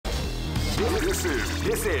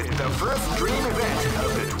This is the first dream event of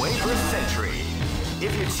the 21st century.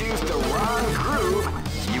 If you choose the wrong groove,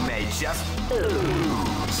 you may just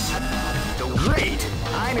lose. The great!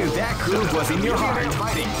 I knew that groove was in your heart.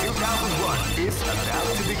 Fighting 2001 is about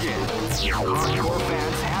to begin. Hardcore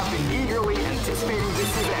fans have been eagerly anticipating this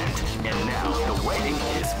event, and now the waiting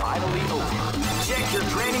is finally over. Check your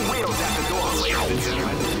training wheels at the door, ladies and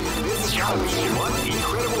gentlemen. This is going to be one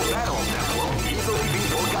incredible battle that won't easily be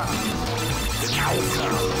forgotten. The time has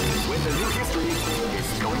come when the new history is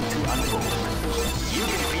going to unfold. You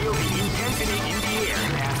can feel the intensity in the air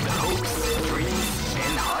as the hopes, dreams,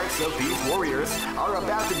 and hearts of these warriors are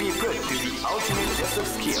about to be put to the ultimate test of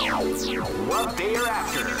skill. What they are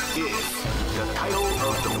after is the title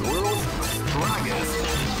of the world's strongest.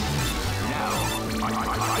 Now,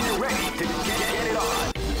 are you ready to get it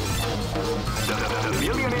on? The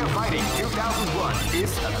Millionaire Fighting 2001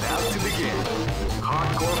 is about to begin.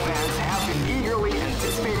 Hardcore fans have been eagerly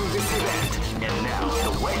anticipating this event, and now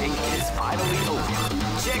the waiting is finally over.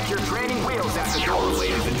 Check your training wheels at the door,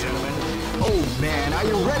 ladies and gentlemen. Oh man, are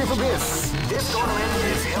you ready for this? This tournament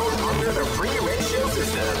is held under the free ratio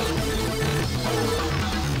system.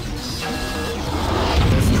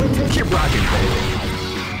 Let's keep rocking, baby.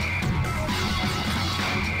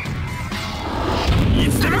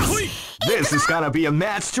 This is gonna be a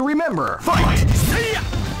match to remember. Fight! You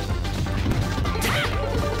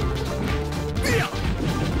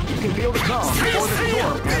can feel the calm before the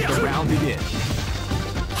storm as the round begins.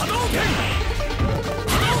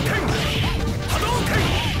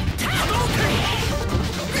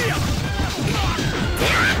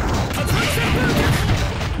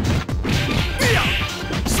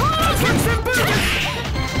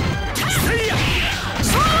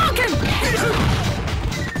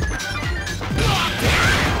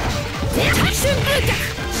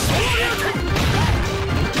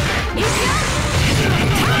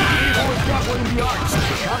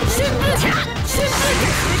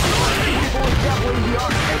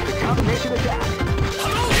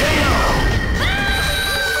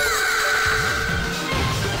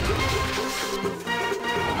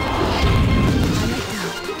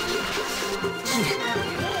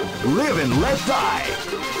 Live and let die.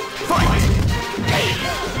 Fight!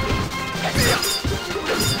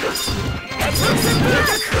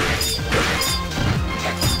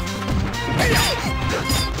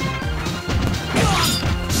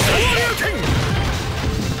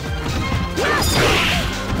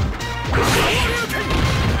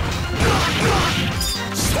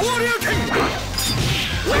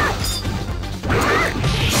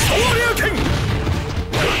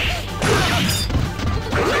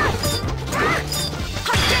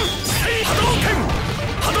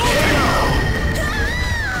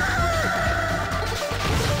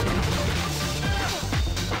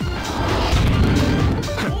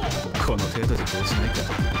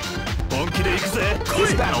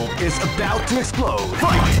 This battle is about to explode.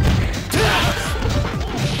 Fight!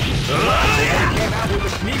 Came out with a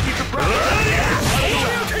sneaky surprise.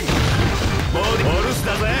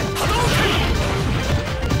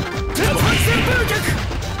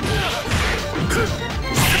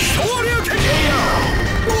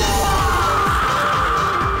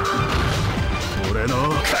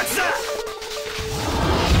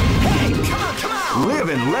 Live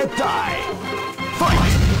and let die.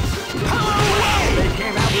 Fight! They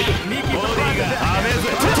came out with a sneaky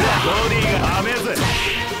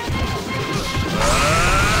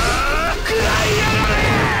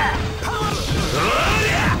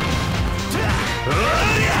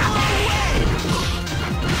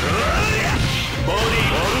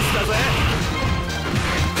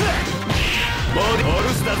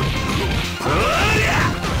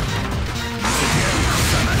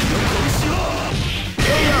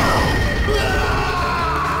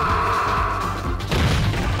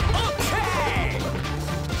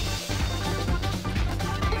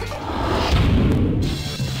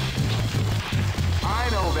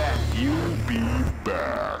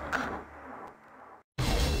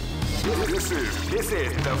This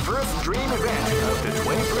is the first dream event of the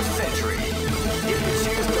 21st century. If you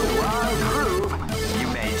choose the wrong groove, you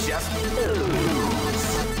may just lose.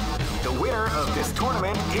 The winner of this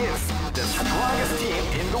tournament is the strongest team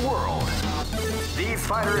in the world. These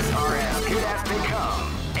fighters are as good as they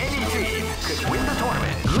come. Any team could win the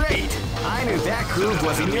tournament. Great! I knew that groove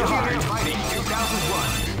was in your heart. Fighting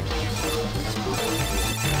 2001.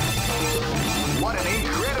 What an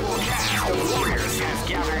incredible cast of warriors has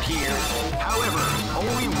gathered here. However,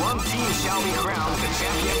 only one team shall be crowned the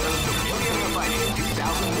champion of the Millionaire Fighting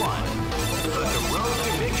 2001. But the road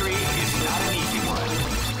to victory is not an easy one.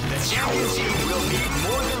 The champion team will need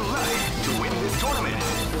more than luck to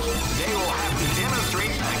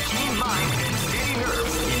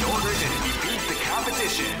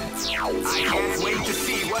competition. I can't wait to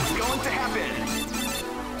see what's going to happen.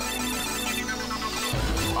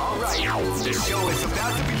 Alright, the show is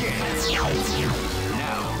about to begin.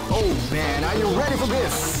 Now, oh man, are you ready for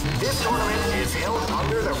this? This tournament is held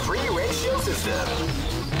under the free ratio system.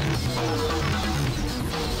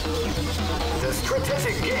 The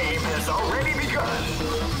strategic game has already begun.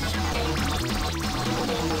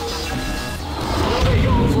 Will they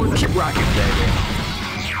go for the... Keep rocking, baby.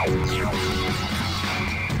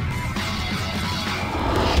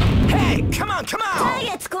 Hey, come on, come on!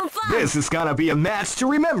 This is gonna be a match to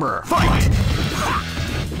remember. Fight!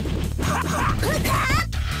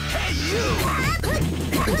 Hey, you!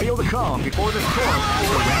 You can feel the calm before the storm as the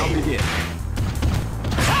round begins.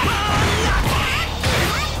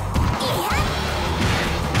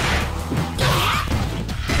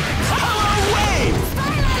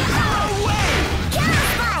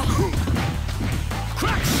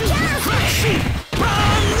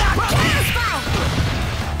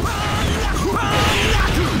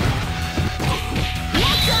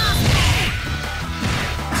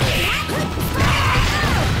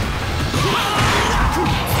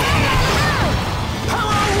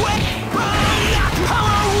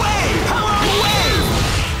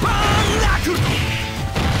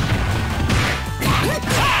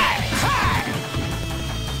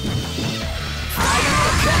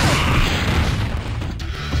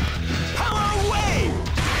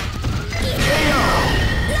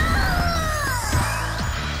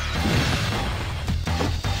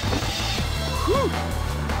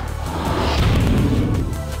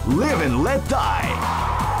 Live and let die.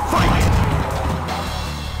 Fight!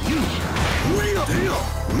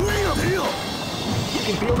 You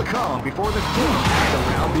can feel the calm before the storm as the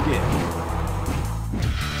round begins.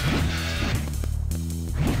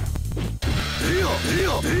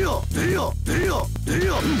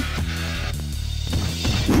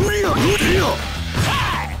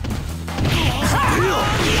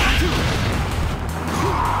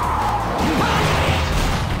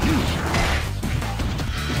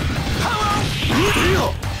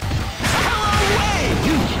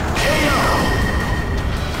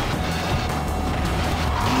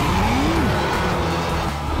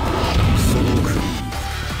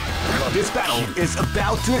 This battle is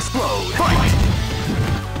about to explode. Fight!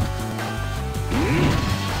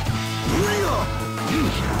 You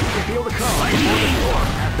can feel the calm before the storm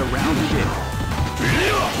as the round begins.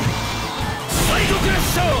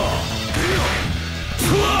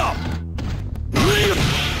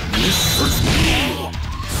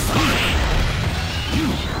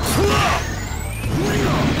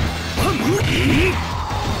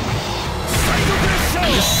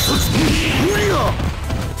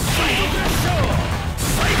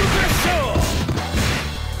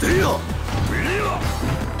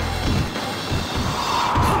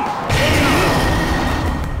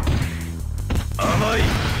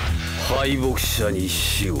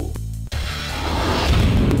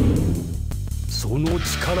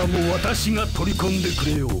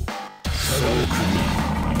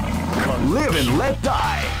 Live and let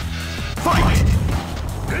die. Fight!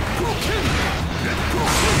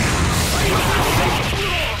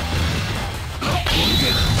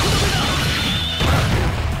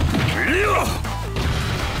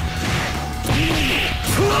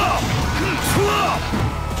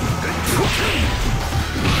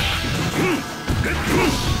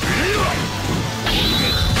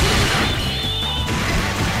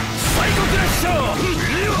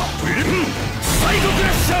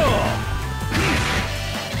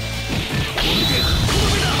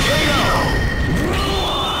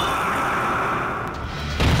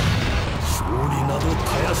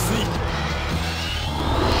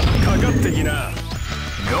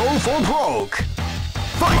 Go for broke.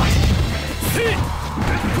 Fight!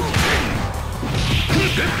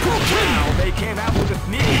 Now they came out with a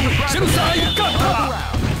sneaky surprise round.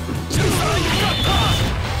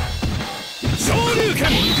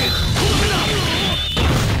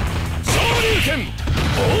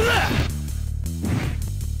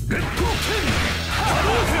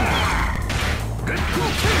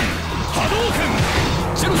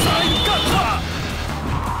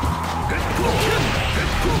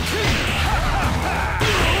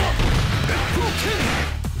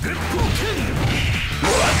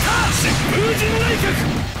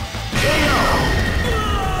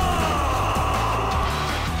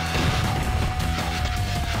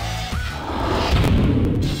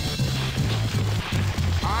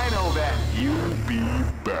 I know that you'll be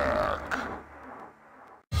back.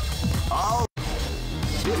 Oh,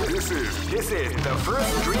 this This is the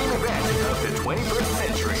first dream event of the 21st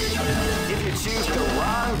century. If you choose the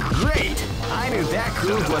wrong, great! I knew that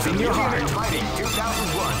groove was in your heart. Fighting 2001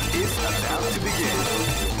 is about to begin.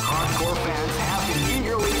 Hardcore fans have been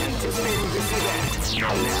eagerly anticipating this event. Now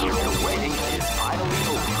the waiting is finally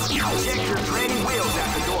over. Check your training wheels at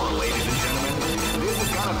the door, ladies and gentlemen. This is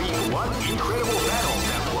gonna be one incredible battle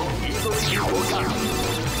that won't easily be forgotten.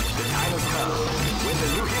 The time has come when the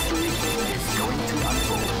new history is going to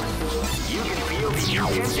unfold. You can feel the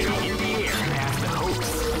intensity in the air as the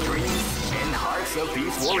hopes, dreams, and hearts of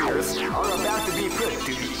these warriors are about to be put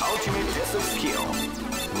to the ultimate test of skill.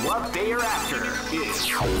 What they are after is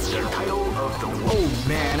the title of the world. Oh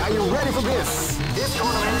man, are you ready for this? This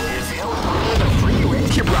tournament is held under the free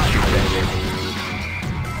range. Keep rocking, baby.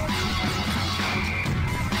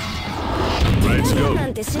 Let's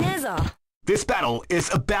go. This battle is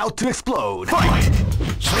about to explode. Fight!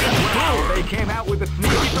 Wow, they came out with a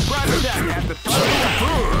sneaky surprise attack at the start of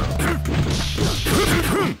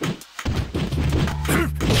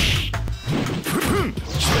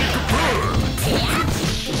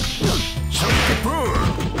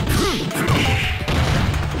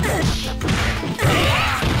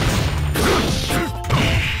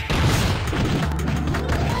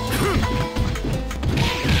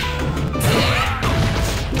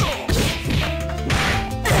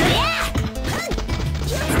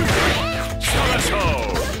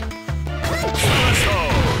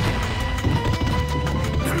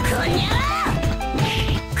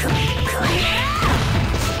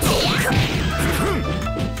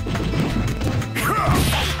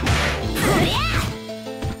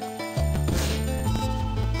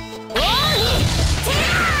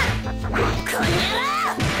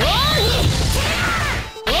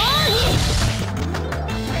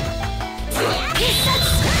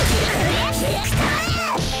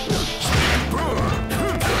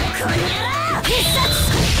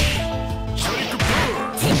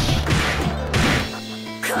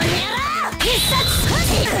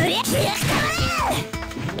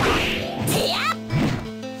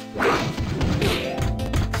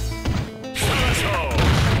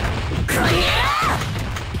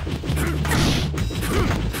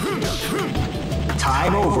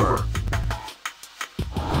Time over.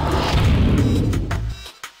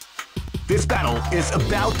 This battle is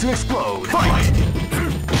about to explode. Fight!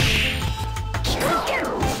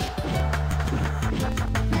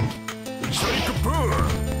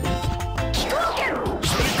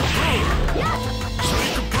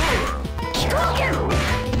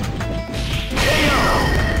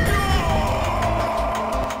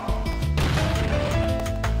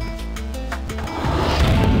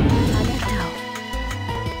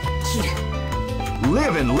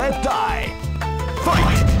 Live and let die.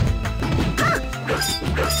 Fight!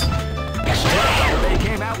 They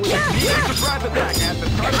came out with a sneaky surprise attack at the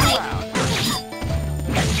start of the round.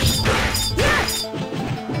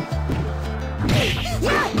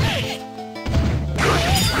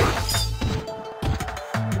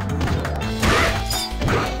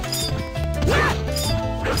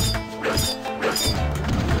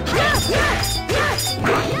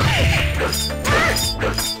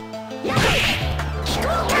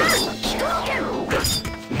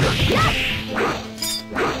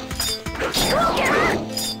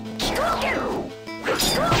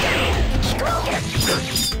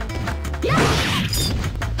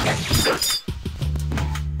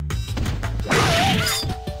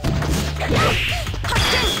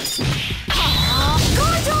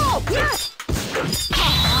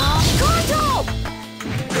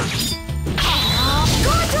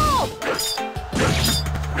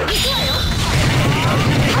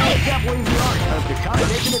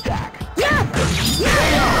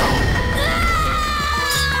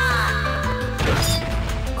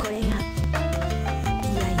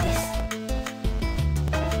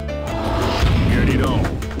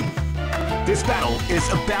 This battle is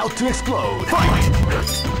about to explode. Fight!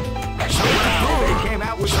 They came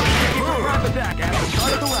out with a surprise attack at the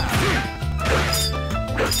start of the round.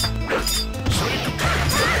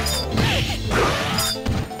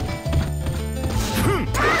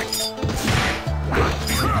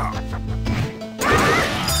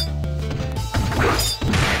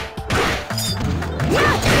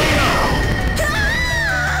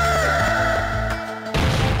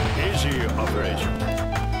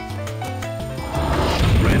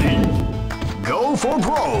 For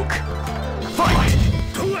broke. Fight!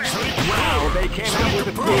 Wow, they came out with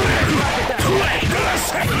a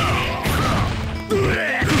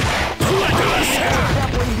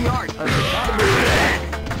definitely the art of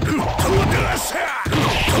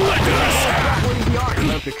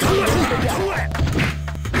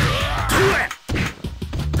the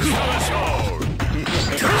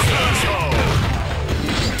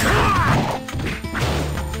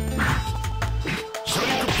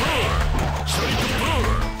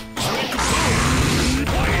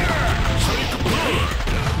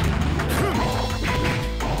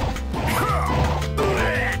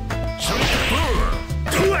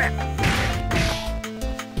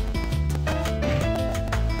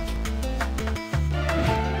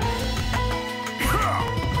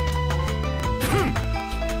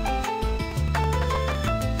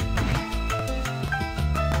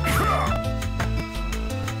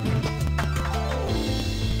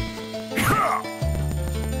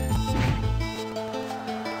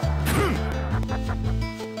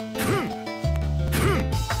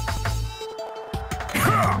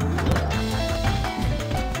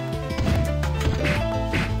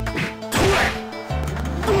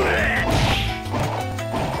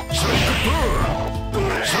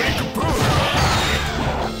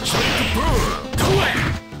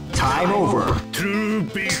time over. To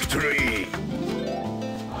victory.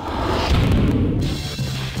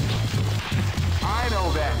 I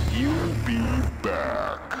know that you'll be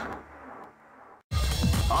back.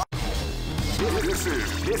 This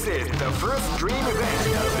is the first dream event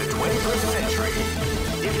of the 21st century.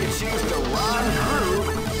 If you choose the wrong groove,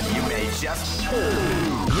 you may just...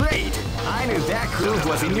 Great! I knew that groove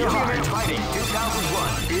was in your heart. Fighting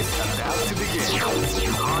 2001 is about to begin.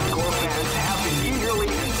 Hardcore fans have been eagerly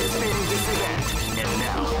anticipating this event, and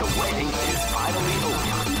now the waiting is finally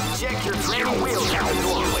over. Check your training wheels at the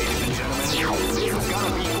door, ladies and gentlemen. This is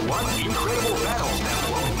gonna be one incredible battle that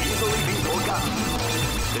won't easily be forgotten.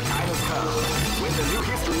 The time has come when the new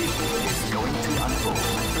history is going to unfold.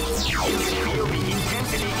 You can feel the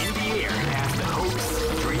intensity in the air as the hopes,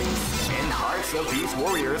 dreams, and hearts of these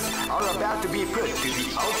warriors are about to be put to the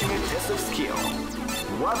ultimate test of skill.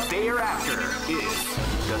 What they are after is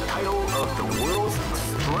the title of the world's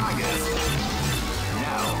strongest.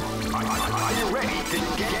 Now, are you ready to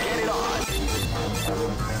get it on?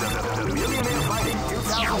 The Millionaire Fighting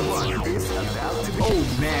 2001 is about to begin. Oh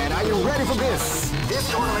man, are you ready for this? This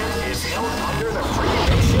tournament is held under the free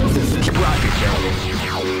ratio system. Keep rocking,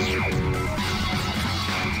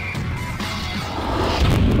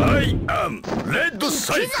 I am Red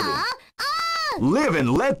Cycle. Live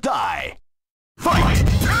and let die. Fight!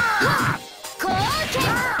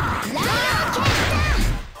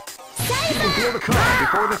 You can feel the crowd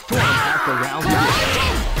before the storm at the round begins.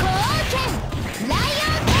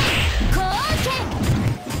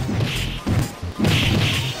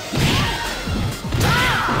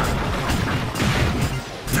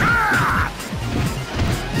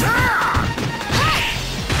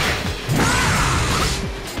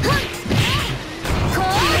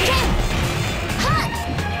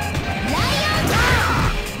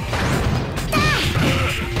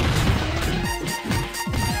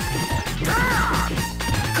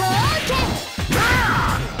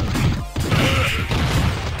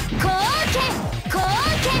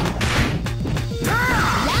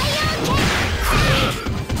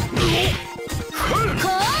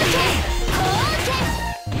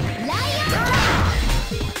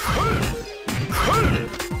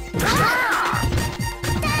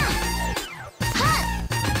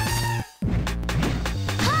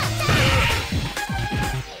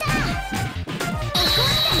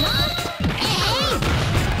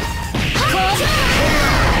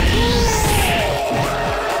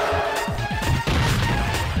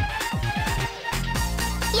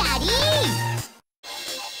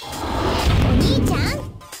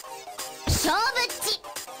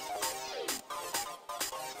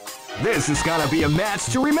 This is gonna be a match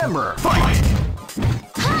to remember. Fight!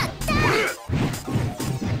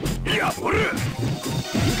 You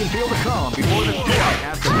can feel the calm before the storm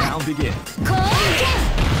as the round begins.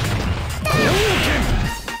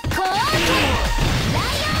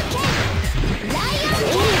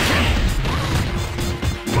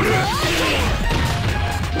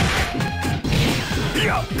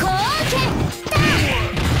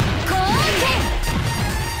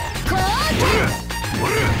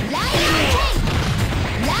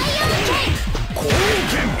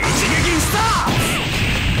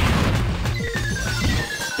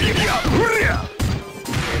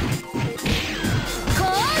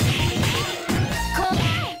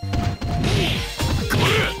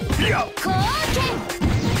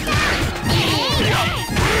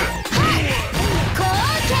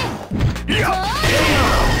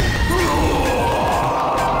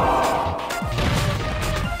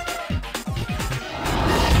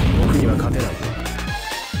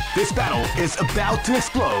 This battle is about to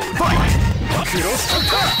explode. Fight!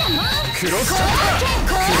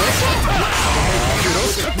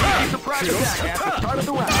 Surprise attack at the start of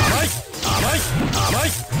the round.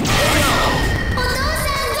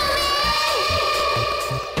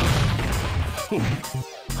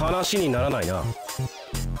 話にならないな。かか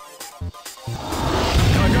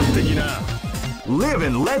ってきな。Live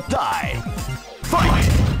and let die. Fight!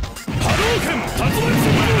 波動拳竜巻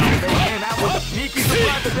旋風。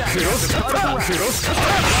クロスカッター、クロスカッター、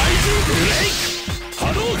ライジングブレイク。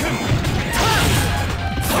波動拳。ターン。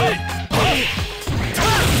はい。はい。ターン。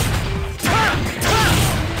ターン。ターン。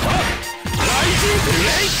ライジングブレイ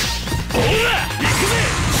ク。ほら、行くぜ。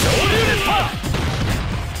昇竜連覇。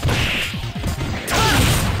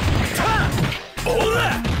ほら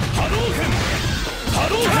波動拳波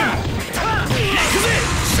動拳ターン行くぜ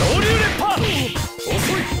昇竜連覇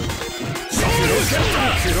遅い昇竜スカッター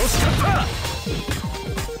クロスカッター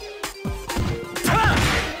ターン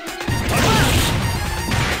ター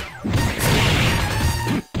ン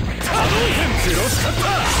波動拳クロスカッター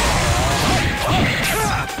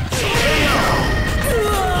昇竜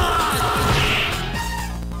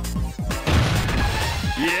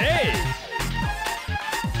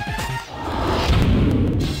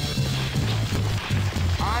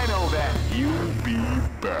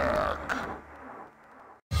attack.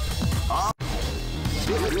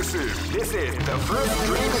 This is the first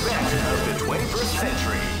dream event of the 21st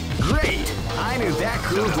century. Great! I knew that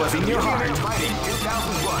groove was in your heart. Fighting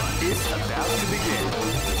 2001 is about to begin.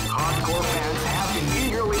 Hardcore fans have been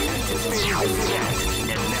eagerly anticipating this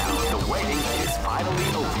event, and now the waiting is finally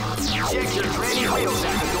over. Check your training wheels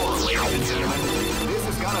at the door, ladies and gentlemen. This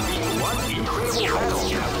is gonna be one incredible battle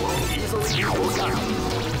that won't easily be forgotten.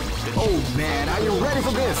 Oh man, are you ready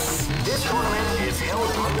for this? This tournament is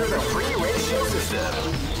held under the free ratio system.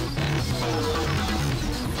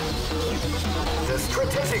 The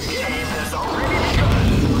strategic game has already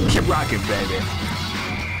begun. Keep rocking, baby.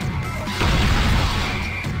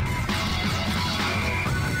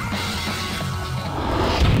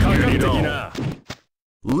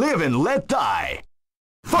 Live and let die.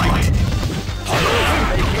 Fight!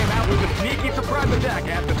 They came out with a sneaky surprise attack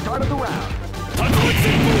at the start of the round.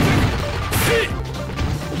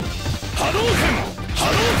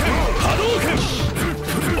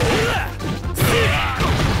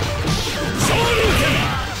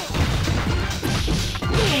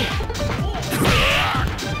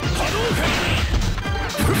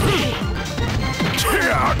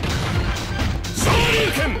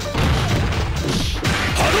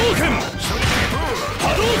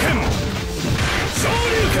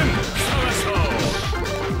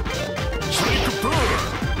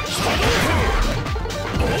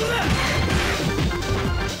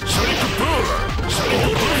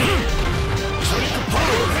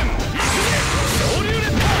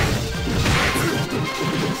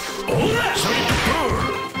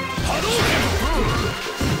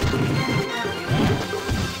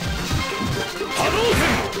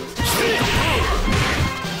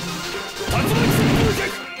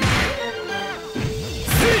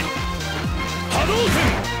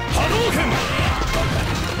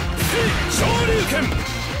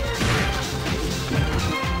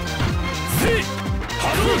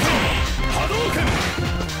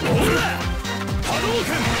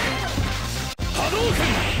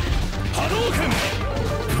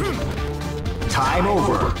 Time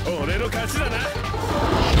over.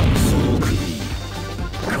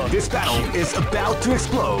 This battle is about to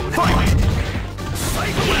explode. Fight! Wow,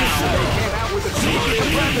 they came out with a sneaky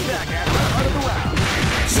surprise attack at the start of the round.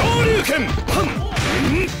 Shoryuken!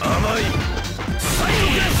 Amai!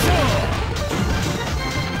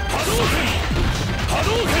 Hadouken!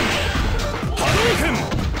 Hadouken! Hadouken!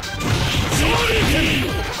 Shoryuken!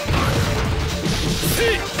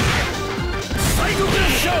 Psycho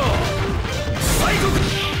Shoryuken!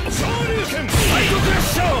 Shoryuken! Psycho Shoryuken!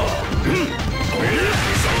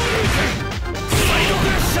 Psycho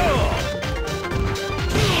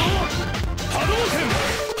Hadouken!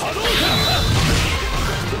 Hadouken!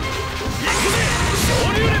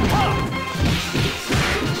 Shoryuken!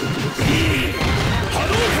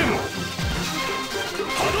 Hadouken!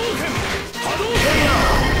 Hadouken! Hadouken!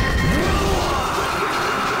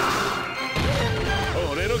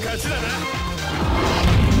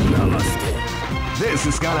 This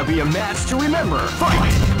is gonna be a match to remember.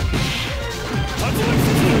 Fight!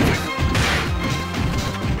 Hadouken!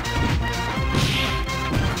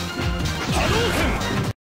 Hadouken!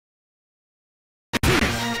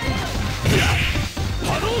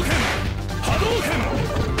 Hadouken!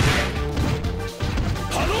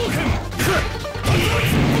 Hadouken!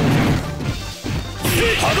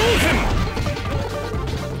 Hadouken!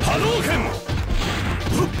 Hadouken!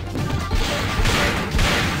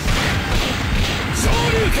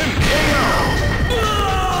 Shoryuken!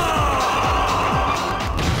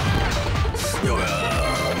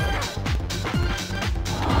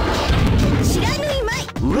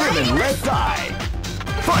 Live and let die!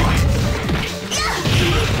 Fight!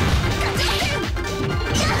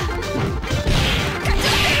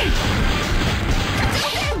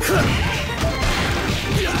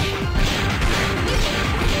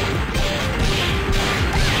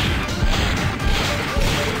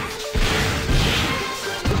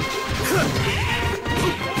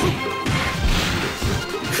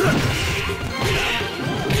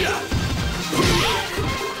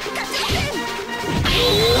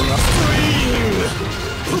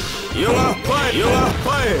 You are fired! You are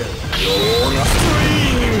fired! You're a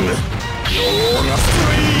stream! You're a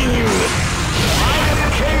stream! I am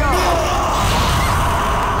chaos!